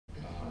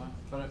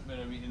But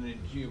I mean, in the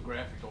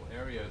geographical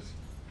areas,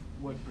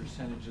 what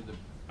percentage of the,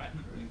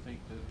 do you think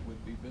that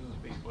would be business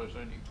people? Is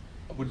there any?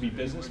 Would be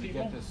business where you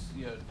people? get this,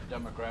 yeah,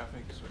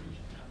 demographics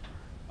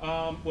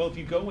or? Well, if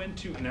you go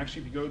into, and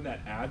actually if you go to that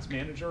ads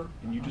manager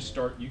and you just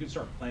start, you can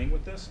start playing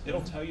with this,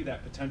 it'll tell you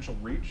that potential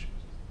reach.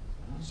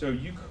 So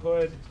you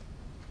could,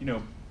 you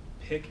know,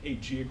 pick a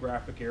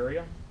geographic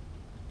area,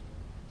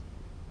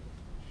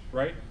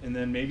 right? And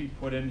then maybe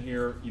put in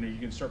here, you know, you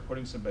can start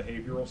putting some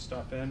behavioral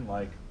stuff in,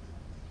 like,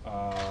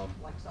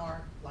 Likes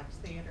art, likes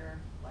theater,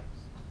 likes.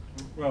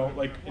 well,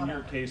 like in your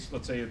Whatever. case,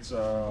 let's say it's, What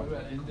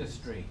about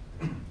industry?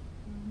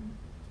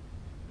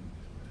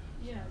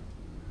 Yeah.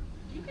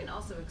 You can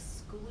also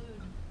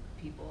exclude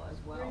people as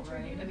well, Richard,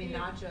 right? you I mean, could-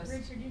 not just.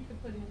 Richard, you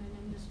could put in an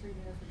industry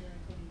there for dry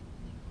cleaning.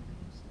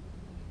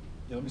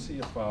 yeah, let me see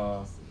if,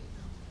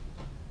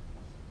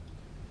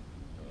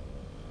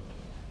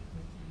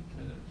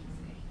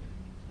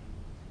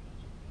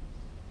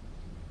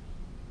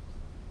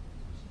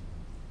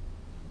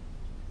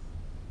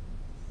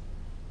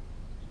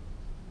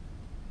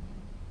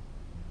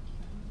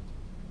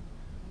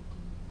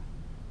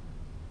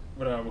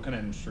 what kind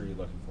of industry are you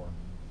looking for?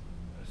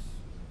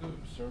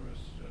 Service,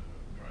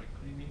 dry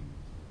cleaning.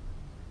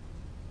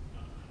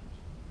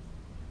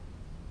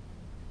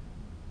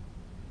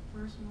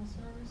 Personal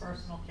services.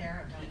 Personal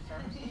care and home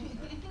services.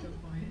 Good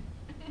point.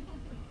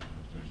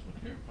 Personal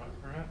care,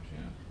 perhaps,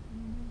 yeah.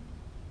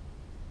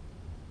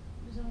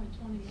 There's only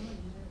 20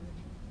 million there,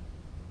 Richard.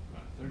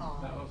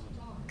 About 30,000.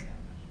 Oh.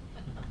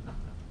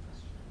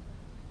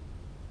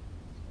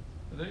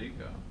 There you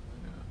go,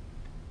 yeah.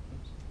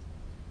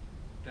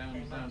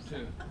 Down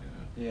too,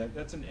 yeah. Yeah,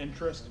 that's an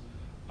interest.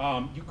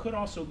 You could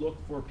also look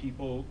for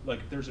people, like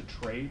if there's a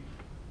trade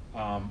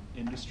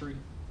industry,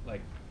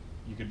 like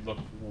you could look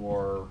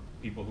for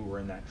people who are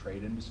in that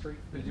trade industry.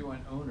 But you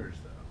want owners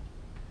though.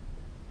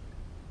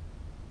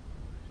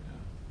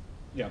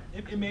 Yeah,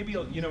 it may be,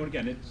 you know,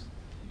 again, it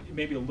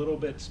may be a little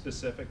bit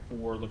specific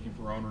for looking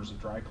for owners of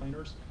dry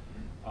cleaners.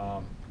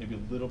 Maybe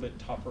a little bit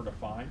tougher to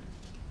find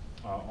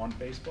on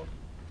Facebook.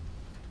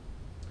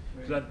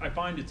 Because I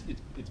find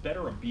it's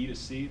better a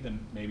B2C than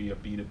maybe a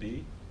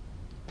B2B.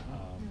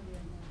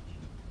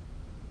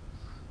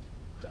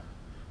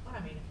 But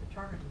I mean, if you're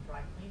targeting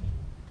dry cleaning,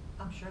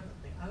 I'm sure that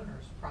the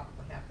owners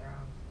probably have their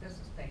own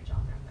business page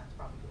on there, and that's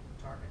probably who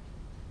we target.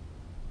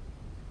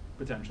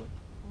 Potentially.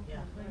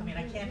 Yeah, I mean,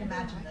 I can't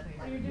imagine that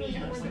like You're me,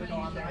 doing more would than go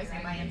on there and say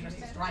dry my cleaning.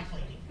 interest is dry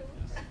cleaning.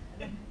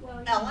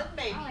 Well, Ellen,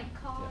 maybe. I like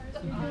cars.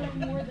 You're doing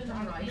more than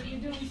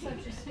you're doing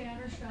such a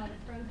scattershot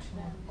approach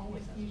then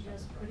if you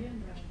just put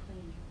in dry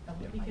cleaning.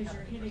 Because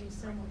you're hitting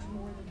so much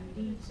more than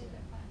you need to,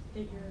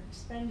 that your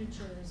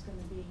expenditure is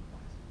gonna be,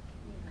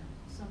 you know,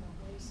 somewhat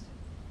wasted.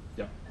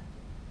 Yep.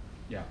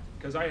 Yeah,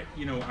 because I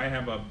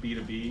have a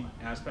B2B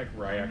aspect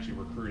where I actually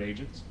recruit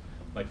agents,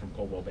 like from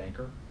Coldwell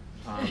Banker,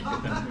 get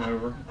them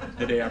over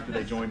the day after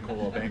they join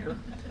Coldwell Banker.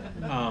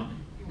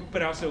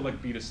 But also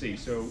like B2C.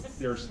 So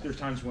there's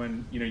times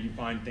when you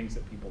find things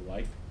that people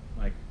like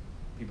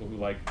people who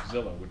like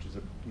Zillow, which is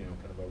a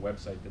kind of a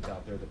website that's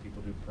out there that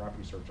people do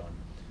property search on.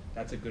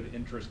 That's a good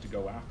interest to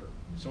go after.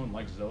 If someone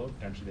likes Zillow,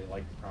 potentially they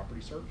like the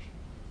property search,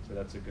 so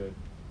that's a good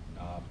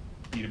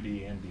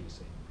B2B and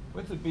B2C.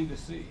 What's a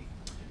B2C?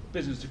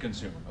 Business to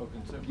consumer. Oh,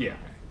 consumer. Yeah. Okay.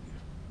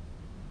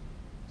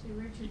 See,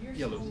 Richard, you're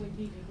Yeah, Liz. solely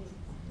B2B.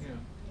 Yeah.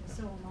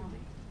 So am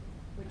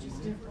I, which is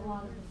different. A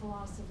lot of the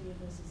philosophy of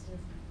this is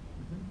different.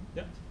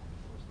 Yep.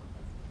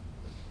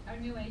 Our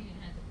new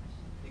agent has a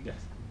question.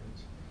 Yes.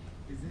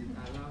 Is it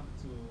allowed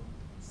to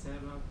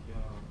set up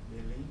your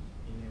billing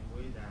in a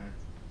way that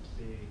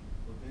the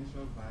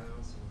potential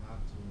buyers will have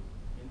to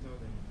enter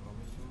the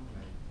information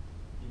like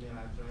email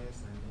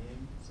address and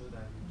name so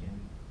that you can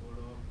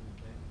follow up with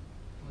them?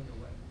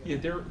 Yeah,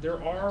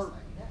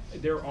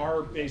 there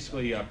are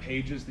basically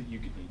pages that you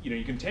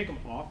can take them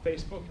off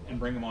Facebook and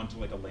bring them onto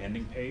like a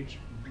landing page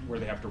where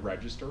they have to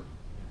register.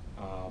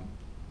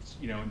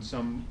 In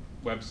some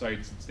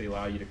websites they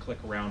allow you to click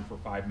around for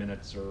 5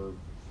 minutes or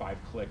 5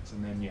 clicks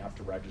and then you have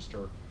to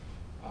register.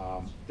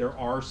 There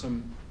are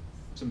some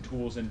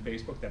tools in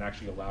Facebook that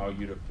actually allow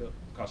you to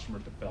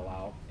customers to fill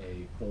out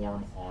a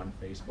form on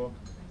Facebook.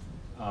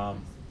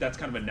 That's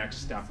kind of a next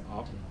step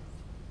up.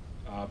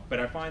 But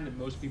I find that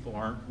most people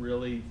aren't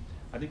really,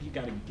 I think you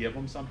got to give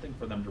them something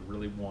for them to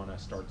really want to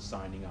start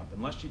signing up.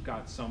 Unless you've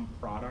got some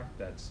product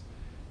that's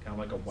kind of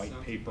like a white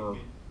paper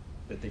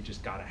that they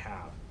just got to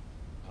have,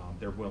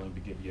 they're willing to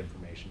give you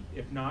information.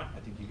 If not, I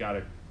think you got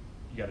to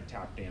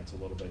tap dance a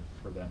little bit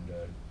for them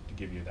to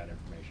give you that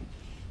information.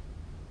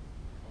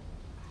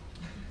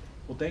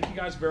 Well, thank you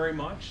guys very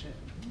much.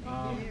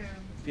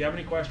 If you have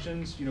any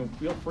questions,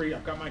 feel free.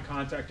 I've got my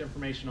contact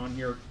information on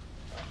here.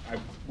 I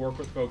work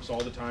with folks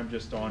all the time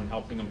just on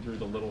helping them through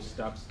the little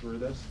steps through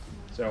this.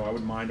 So I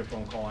wouldn't mind a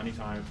phone call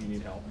anytime if you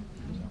need help.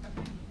 So,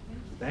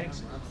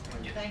 thanks.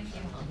 Thank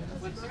you.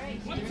 What's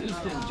this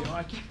thing, Joe?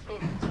 I keep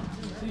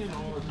seeing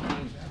all the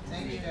time.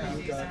 Thank you.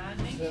 You've got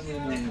so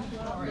many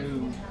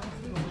new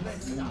Yeah,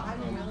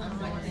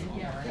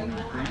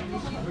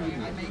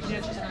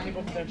 it's just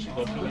people potentially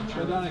looking at But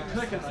your. then I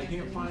click it, I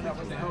can't find out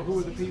what the hell, who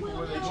are the people,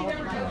 where they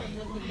talking about.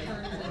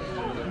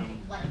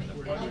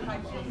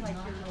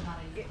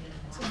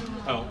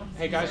 Oh,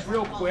 hey guys,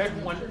 real quick,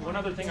 one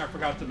other thing I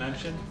forgot to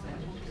mention.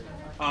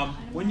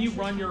 When you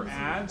run your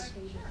ads,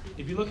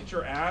 if you look at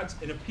your ads,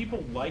 and if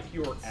people like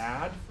your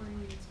ad,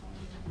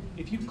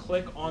 if you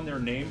click on their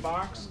name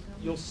box,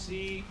 you'll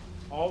see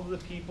all of the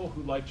people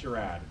who liked your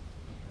ad.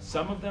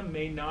 Some of them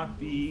may not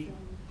be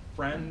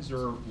friends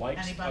or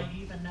likes Anybody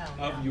even know,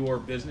 yeah. of your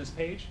business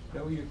page.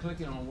 So you're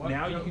clicking on what?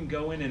 Now you can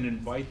go in and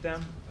invite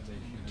them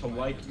to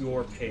like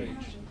your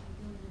page,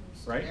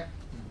 right?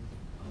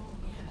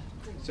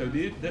 So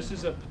this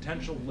is a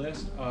potential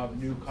list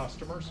of new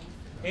customers,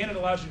 and it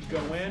allows you to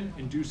go in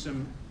and do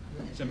some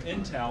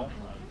intel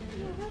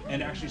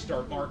and actually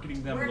start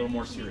marketing them a little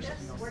more seriously.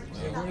 Where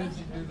did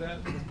you do that?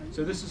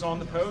 So this is on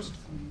the post.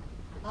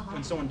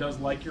 When someone does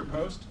like your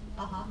post,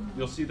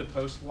 you'll see the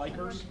post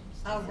likers.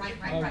 Oh, right.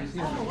 Oh, Oh, you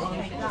see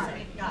okay, the got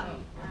it.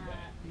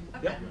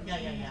 Okay, Yep.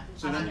 yeah.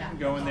 So then you can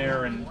go in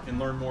there and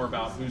learn more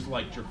about who's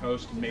liked your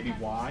post and maybe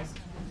why,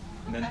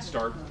 and then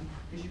start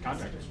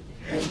contacting.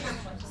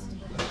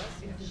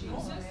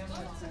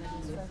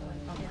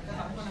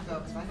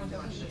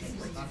 So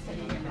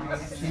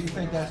you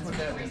think that's what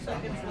that is?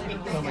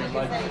 Somebody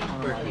like it?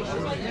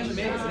 They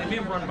may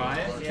have run by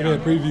it. And then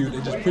previewed.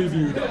 They just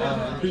previewed.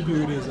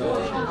 Previewed his.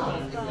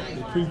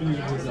 They previewed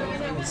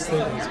his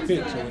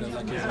pitch or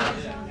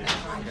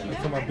whatever. Like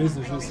for my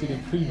business, they see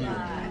them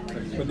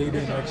preview, but they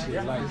didn't actually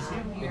like.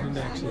 They didn't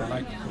actually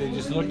like. They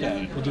just looked at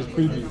it. They just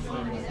previewed.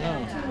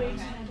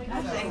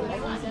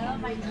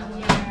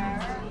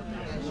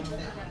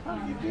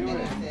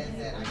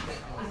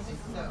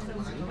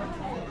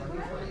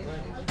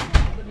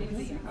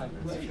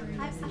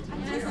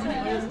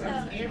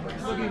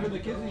 Looking for the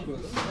kidney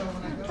books.